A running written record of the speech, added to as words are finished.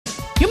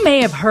You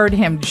may have heard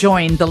him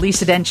join the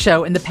Lisa Dent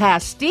Show in the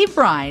past. Steve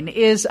Brine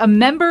is a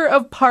member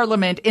of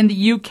Parliament in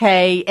the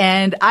UK,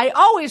 and I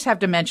always have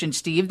to mention,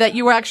 Steve, that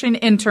you were actually an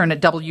intern at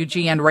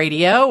WGN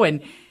Radio,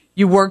 and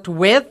you worked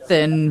with,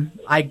 and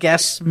I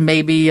guess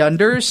maybe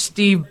under,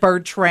 Steve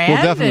Bertrand.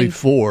 Well, definitely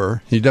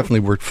for. He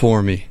definitely worked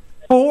for me.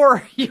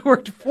 You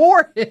worked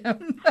for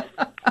him.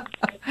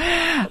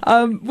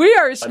 We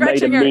are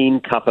scratching I made a mean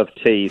cup of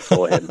tea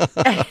for him.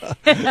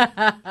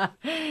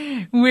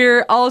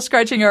 We're all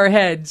scratching our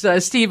heads.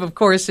 Steve, of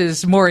course,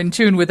 is more in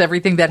tune with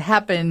everything that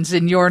happens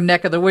in your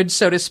neck of the woods,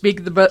 so to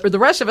speak. But the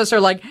rest of us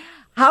are like,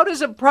 how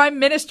does a prime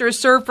minister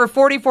serve for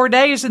 44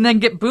 days and then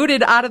get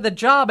booted out of the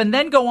job and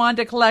then go on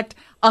to collect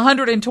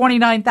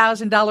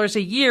 $129,000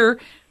 a year,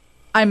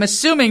 I'm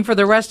assuming, for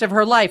the rest of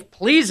her life?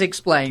 Please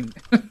explain.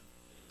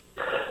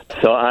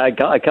 So I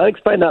can't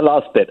explain that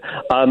last bit.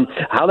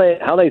 How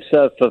they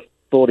serve for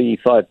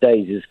 45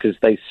 days is because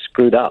they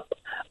screwed up,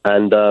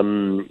 and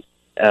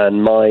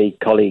my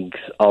colleagues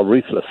are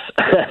ruthless,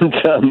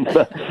 and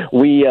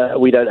we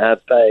don't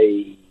have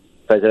a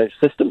presidential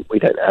system. We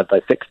don't have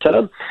a fixed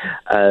term,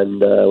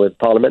 and with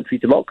parliamentary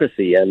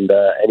democracy, and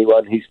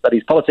anyone who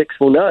studies politics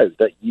will know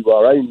that you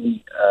are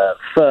only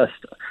first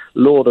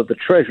Lord of the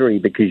Treasury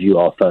because you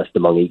are first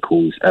among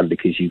equals and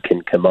because you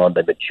can command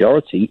a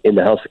majority in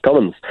the House of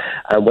Commons.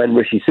 And when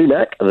Rishi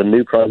Sunak, the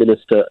new Prime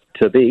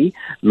Minister-to-be,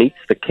 meets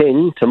the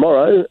King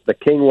tomorrow, the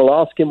King will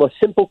ask him a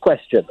simple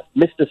question.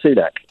 Mr.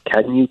 Sunak,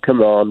 can you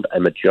command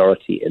a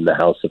majority in the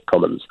House of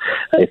Commons?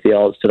 And if the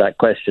answer to that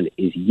question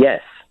is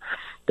yes,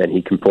 then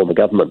he can form a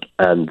government.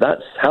 And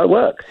that's how it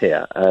works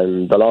here.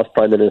 And the last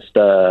Prime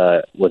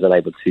Minister was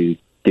unable to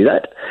do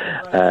that,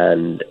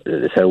 and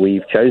so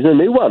we've chosen a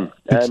new one.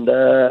 And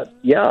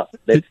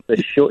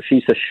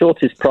she's the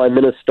shortest Prime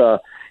Minister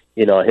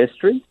in our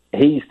history.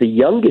 He's the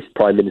youngest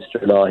Prime Minister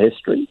in our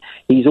history.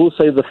 He's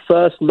also the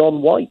first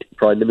non-white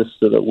Prime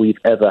Minister that we've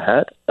ever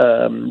had,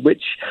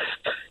 which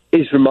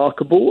is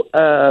remarkable,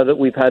 that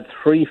we've had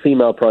 3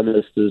 female Prime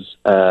Ministers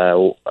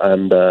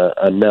and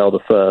now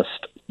the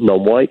first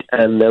non-white,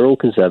 and they're all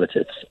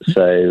Conservatives.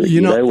 So,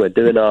 we're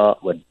doing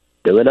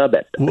our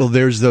bit. Well,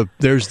 there's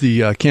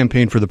the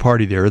campaign for the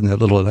party there, and that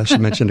little less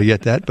mention to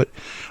get that. But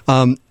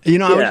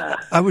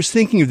I was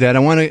thinking of that. I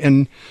want to,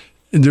 and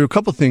there are a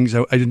couple of things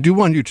I do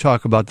want you to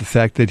talk about. The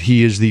fact that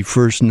he is the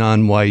first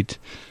non-white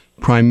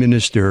prime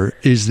minister,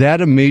 is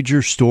that a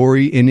major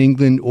story in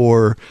England,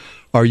 or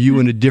are you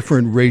in a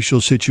different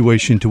racial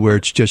situation to where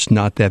it's just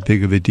not that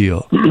big of a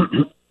deal?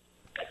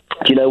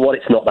 Do you know what?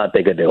 It's not that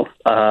big a deal.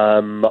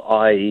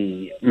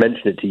 I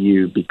mention it to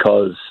you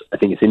because I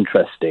think it's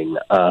interesting.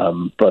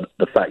 But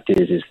the fact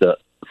is that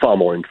far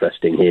more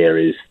interesting here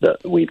is that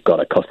we've got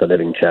a cost of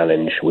living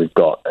challenge. We've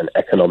got an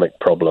economic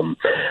problem.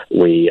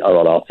 We are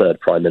on our 3rd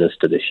Prime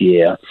Minister this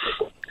year.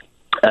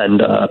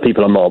 And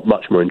people are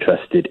much more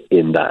interested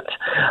in that.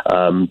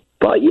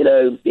 But,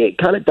 it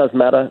kind of does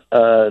matter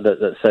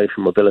that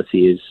social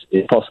mobility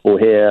is possible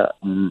here,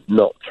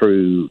 not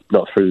through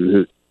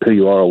who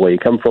you are or where you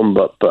come from,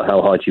 but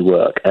how hard you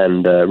work.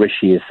 And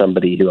Rishi is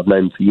somebody who I've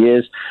known for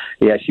years.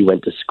 He actually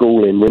went to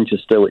school in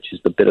Winchester, which is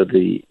the bit of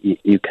the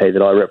UK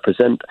that I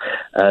represent,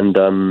 and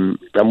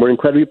we're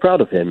incredibly proud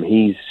of him.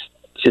 He's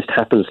just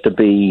happens to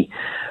be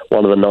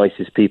one of the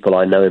nicest people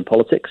I know in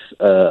politics,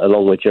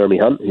 along with Jeremy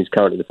Hunt, who's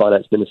currently the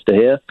finance minister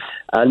here.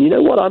 And you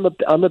know what? I'm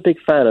a big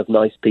fan of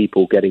nice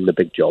people getting the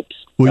big jobs,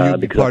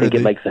 because I think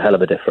it makes a hell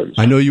of a difference.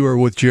 I know you were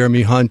with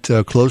Jeremy Hunt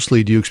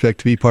closely. Do you expect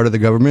to be part of the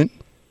government?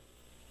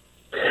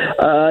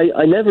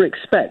 I never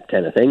expect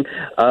anything.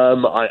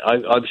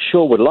 I'm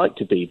sure would like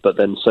to be, but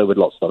then so would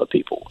lots of other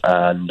people.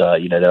 And,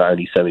 there are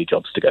only so many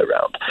jobs to go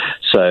around.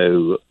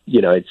 So,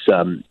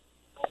 it's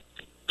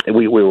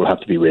we will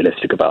have to be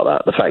realistic about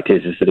that. The fact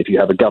is that if you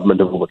have a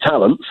government of all the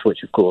talents,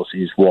 which, of course,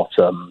 is what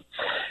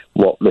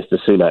Mr.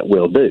 Sunak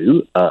will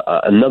do,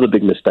 another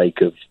big mistake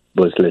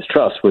was Liz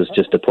Truss was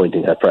just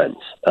appointing her friends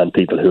and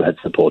people who had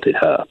supported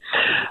her.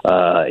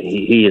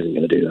 He isn't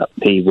going to do that.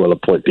 He will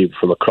appoint people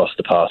from across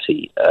the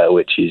party,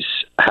 which is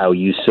how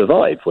you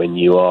survive when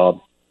you are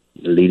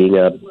leading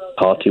a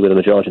party with a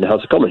majority in the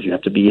House of Commons. You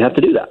have to do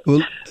that.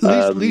 Well,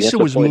 Lisa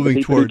was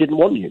moving toward. Didn't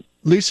want you.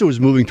 Lisa was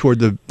moving toward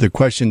the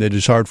question that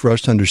is hard for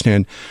us to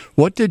understand.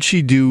 What did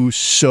she do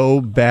so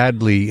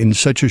badly in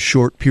such a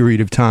short period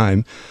of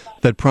time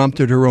that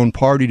prompted her own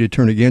party to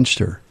turn against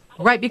her?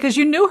 Right, because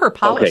you knew her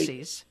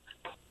policies. Okay.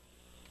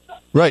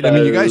 Right. I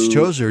mean, you guys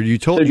chose her. You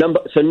told.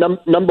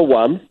 Number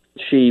one,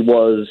 she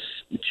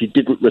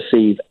didn't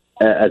receive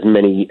as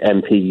many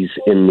MPs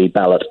in the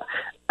ballot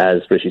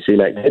as Rishi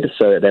Sunak did,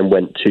 so it then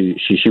went to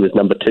she was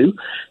number 2.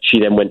 She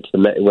then went to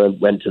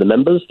the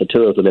members, the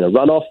 2 of them in a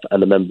runoff,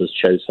 and the members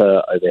chose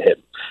her over him.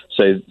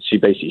 So she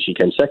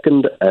came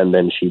second, and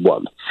then she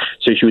won.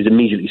 So she was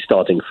immediately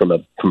starting from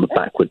a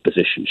backward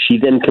position. She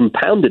then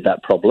compounded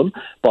that problem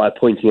by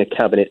appointing a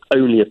cabinet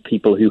only of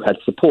people who had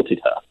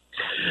supported her.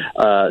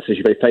 So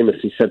she very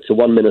famously said to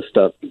one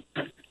minister,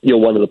 you're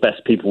one of the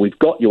best people we've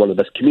got, you're one of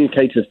the best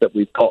communicators that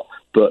we've got,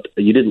 but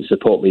you didn't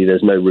support me,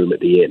 there's no room at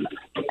the inn.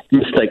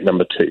 Mistake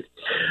number 2.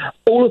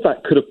 All of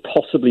that could have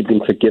possibly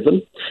been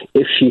forgiven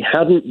if she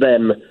hadn't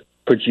then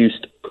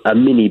produced a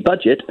mini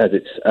budget, as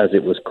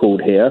it was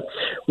called here,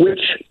 which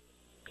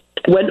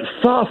went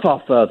far,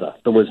 far further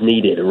than was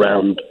needed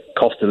around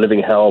cost of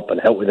living help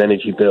and help with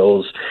energy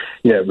bills,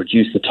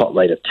 reduce the top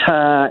rate of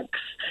tax.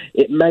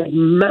 It made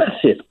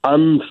massive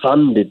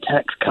unfunded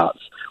tax cuts,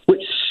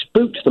 which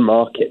spooked the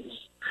markets.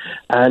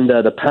 And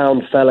the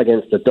pound fell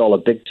against the dollar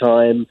big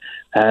time.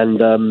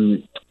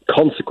 And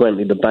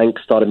consequently, the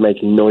banks started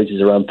making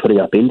noises around putting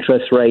up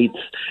interest rates.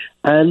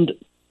 And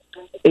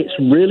it's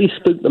really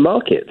spooked the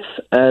markets.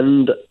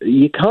 And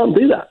you can't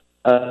do that.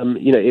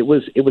 It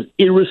was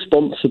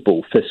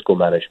irresponsible fiscal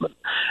management.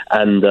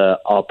 And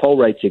our poll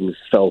ratings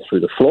fell through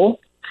the floor.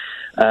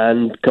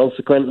 And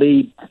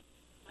consequently,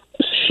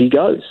 she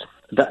goes.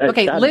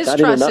 Liz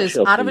Truss is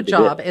out of a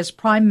job as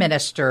Prime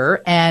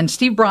Minister, and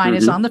Steve Bryan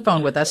is on the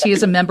phone with us. He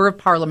is a member of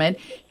Parliament.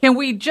 Can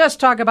we just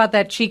talk about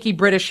that cheeky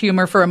British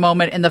humor for a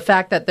moment and the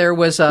fact that there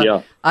was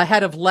a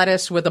head of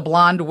lettuce with a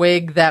blonde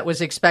wig that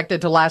was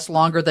expected to last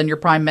longer than your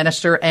Prime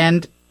Minister,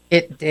 and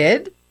it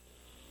did?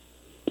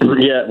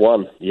 Yeah, it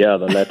won. Yeah,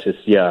 the lettuce.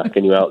 Yeah,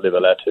 can you outlive a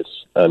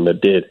lettuce? And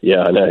it did.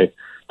 Yeah, I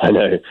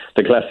know.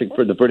 The classic,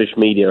 the British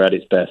media at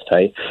its best,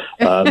 hey?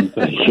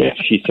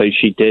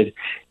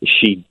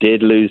 She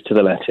did lose to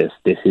the lettuce.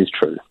 This is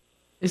true.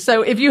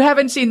 So if you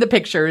haven't seen the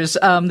pictures,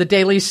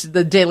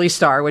 the Daily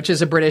Star, which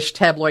is a British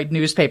tabloid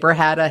newspaper,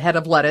 had a head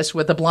of lettuce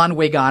with a blonde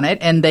wig on it,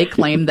 and they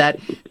claimed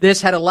that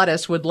this head of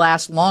lettuce would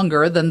last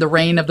longer than the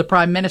reign of the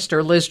Prime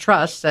Minister, Liz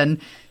Truss,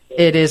 and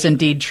it is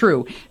indeed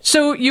true.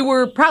 So you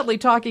were proudly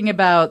talking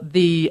about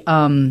the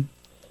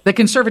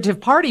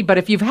Conservative Party, but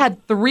if you've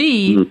had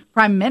 3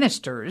 prime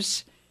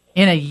ministers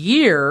in a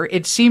year,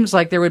 it seems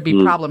like there would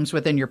be problems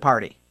within your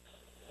party.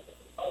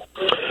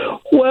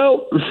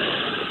 Well,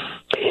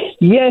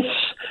 yes,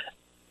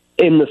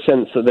 in the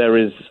sense that there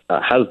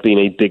has been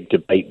a big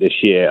debate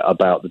this year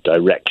about the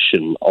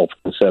direction of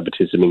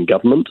conservatism in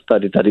government.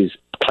 That is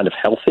kind of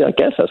healthy, I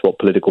guess. That's what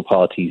political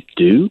parties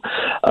do.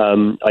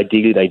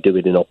 Ideally, they do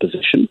it in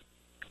opposition.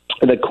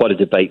 And there's quite a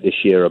debate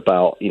this year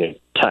about,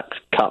 tax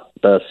cut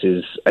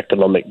versus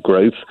economic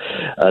growth,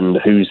 and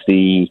who's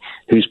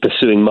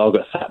pursuing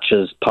Margaret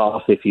Thatcher's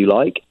path, if you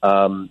like.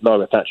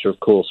 Margaret Thatcher, of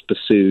course,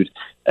 pursued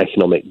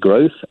economic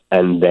growth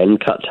and then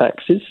cut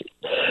taxes.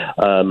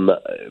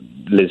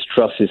 Liz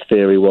Truss's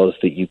theory was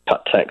that you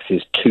cut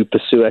taxes to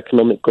pursue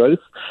economic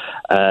growth,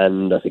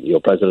 and I think your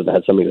president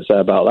had something to say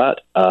about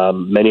that.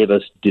 Many of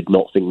us did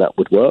not think that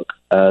would work,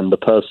 and the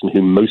person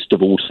who most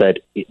of all said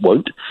it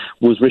won't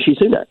was Rishi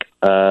Sunak,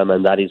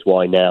 and that is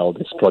why now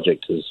this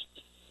project has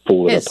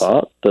fallen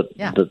apart, that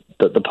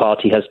the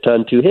party has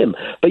turned to him.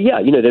 But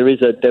there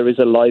is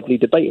a lively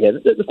debate here.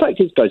 The fact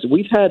is, guys,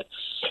 we've had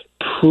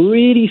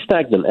pretty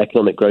stagnant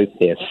economic growth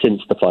here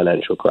since the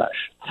financial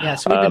crash.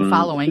 Yes, we've been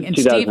following. And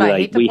Steve, I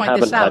hate to point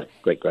this out,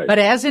 great growth. But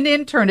as an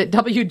intern at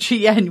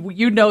WGN,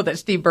 you know that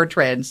Steve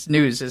Bertrand's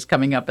news is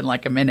coming up in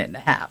like a minute and a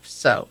half.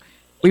 So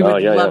we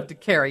would love to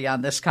carry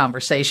on this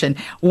conversation.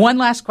 One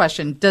last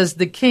question. Does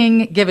the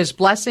king give his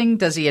blessing?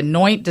 Does he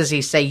anoint? Does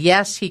he say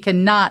yes? He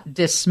cannot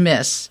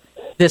dismiss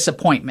this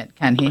appointment,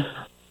 can he?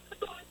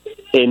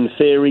 In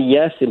theory,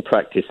 yes. In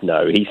practice,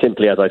 no. He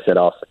simply, as I said,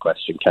 asked the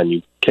question: Can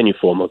you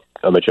form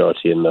a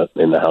majority in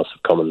the House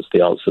of Commons?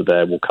 The answer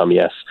there will come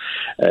yes.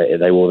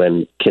 They will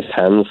then kiss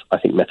hands, I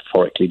think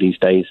metaphorically these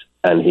days,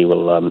 and he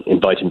will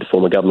invite him to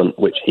form a government,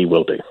 which he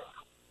will do.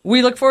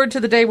 We look forward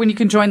to the day when you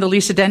can join the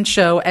Lisa Dent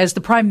Show as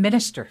the Prime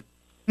Minister.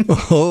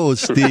 Oh,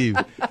 Steve.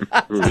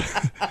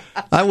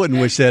 I wouldn't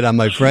wish that on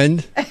my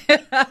friend.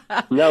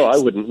 No, I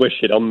wouldn't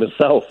wish it on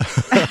myself.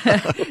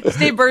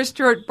 Steve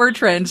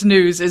Bertrand's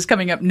news is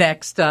coming up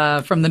next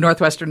from the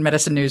Northwestern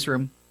Medicine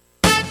Newsroom.